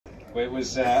It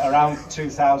was around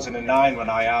 2009 when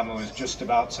Aoyama was just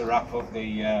about to wrap up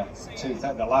the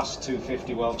last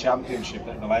 250 World Championship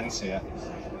at Valencia.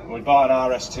 We bought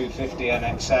an RS250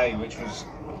 NXA, which was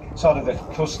sort of the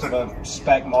customer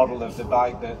spec model of the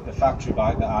bike, the factory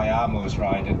bike that Aoyama was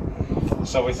riding.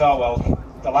 So we thought, well,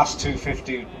 the last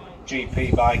 250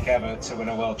 GP bike ever to win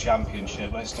a World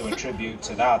Championship, let's do a tribute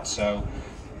to that. So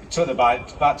we took the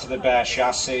bike back to the bare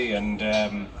chassis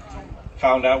and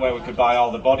found out where we could buy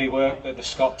all the bodywork that the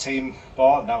Scott team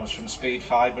bought, and that was from Speed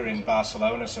Fiber in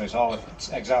Barcelona, so it's all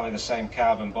exactly the same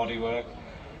carbon bodywork.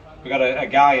 We got a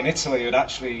guy in Italy who'd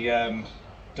actually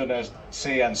done a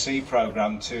CNC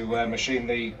program to machine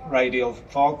the radial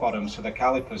fork bottoms for the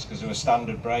calipers, because they were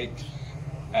standard brake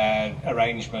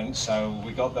arrangements, so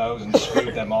we got those and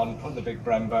screwed them on, put the big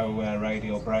Brembo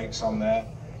radial brakes on there.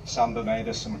 Samba made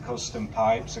us some custom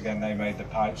pipes. Again, they made the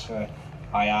pipes for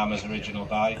Aoyama's original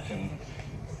bike. And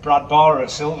Brad Borer at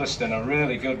Silverstone, a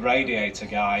really good radiator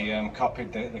guy,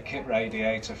 copied the kit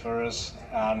radiator for us,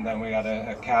 and then we had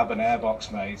a carbon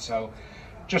airbox made. So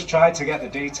just tried to get the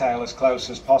detail as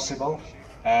close as possible.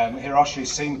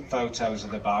 Hiroshi's seen photos of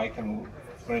the bike and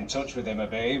we're in touch with him a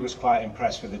bit. He was quite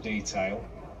impressed with the detail,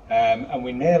 and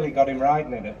we nearly got him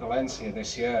riding it at Valencia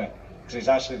this year, because it's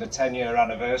actually the 10-year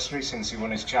anniversary since he won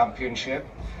his championship.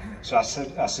 So I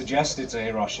suggested to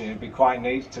Hiroshi it'd be quite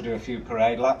neat to do a few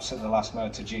parade laps at the last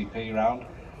MotoGP round.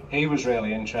 He was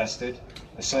really interested,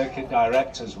 the circuit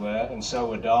directors were, and so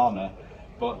were Dorna.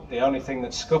 But the only thing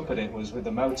that scuppered it was with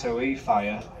the Moto E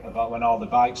fire, about when all the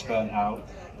bikes burnt out,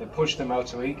 they pushed the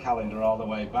Moto E calendar all the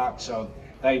way back. So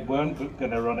they weren't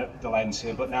going to run at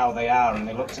Valencia, but now they are, and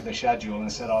they looked at the schedule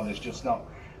and said, oh, there's just not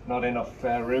enough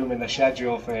room in the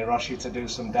schedule for Hiroshi to do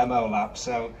some demo laps.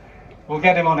 So we'll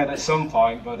get him on it at some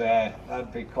point, but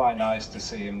that'd be quite nice to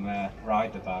see him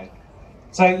ride the bike.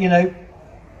 So, you know,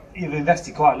 you've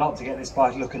invested quite a lot to get this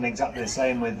bike looking exactly the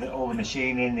same, with all the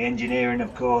machining, the engineering,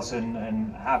 of course,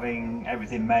 and having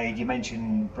everything made. You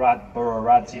mentioned Brad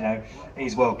Borer, you know,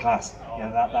 he's world class. You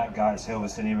know, that guy at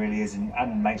Silverstone, he really is,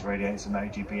 and makes radiators for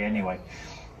MotoGP anyway.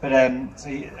 But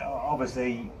so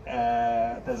obviously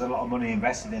there's a lot of money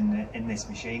invested in this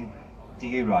machine. Do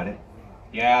you ride it?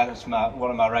 Yeah, that's one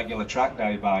of my regular track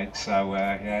day bikes. So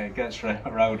yeah, it gets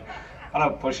road. I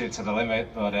don't push it to the limit,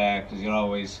 but because you're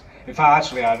always. In fact,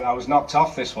 actually, I was knocked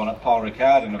off this one at Paul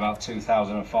Ricard in about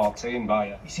 2014 by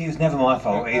it. You see, it was never my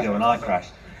fault either when I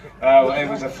crashed. It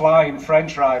was a flying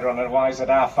French rider on a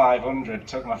YZR 500,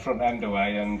 took my front end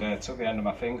away and took the end of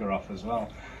my finger off as well.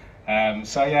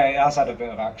 So yeah, it has had a bit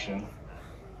of action.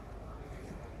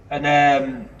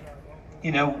 And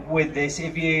you know, with this,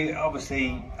 if you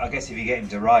obviously, I guess if you get him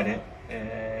to ride it,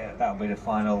 that'll be the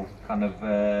final kind of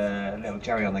little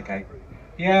cherry on the cake.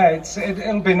 Yeah,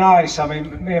 it'll be nice. I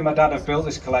mean, me and my dad have built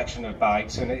this collection of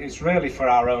bikes, and it's really for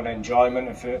our own enjoyment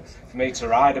and for me to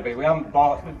ride a bit. We haven't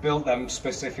built them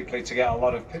specifically to get a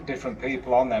lot of different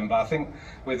people on them, but I think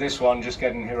with this one, just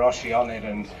getting Hiroshi on it,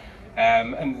 and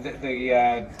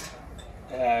the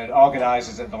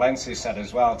organisers at Valencia said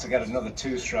as well, to get another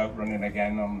two-stroke running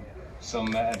again on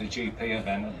some at a GP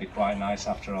event would be quite nice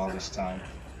after all this time.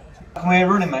 Can we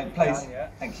run him, mate, please? Yeah.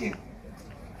 Thank you.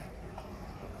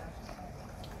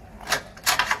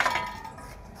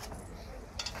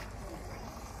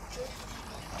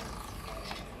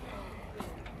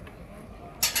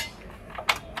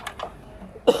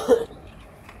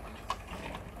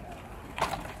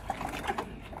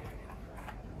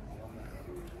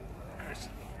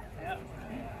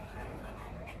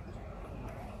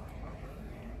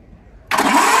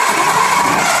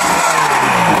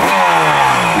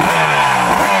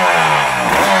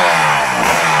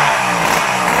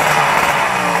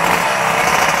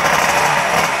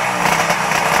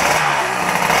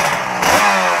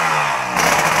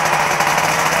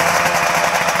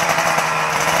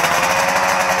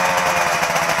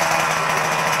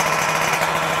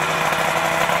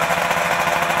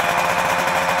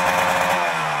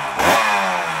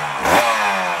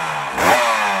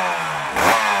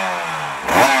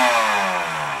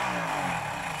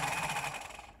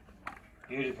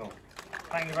 Beautiful.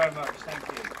 Thank you very much.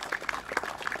 Thank you.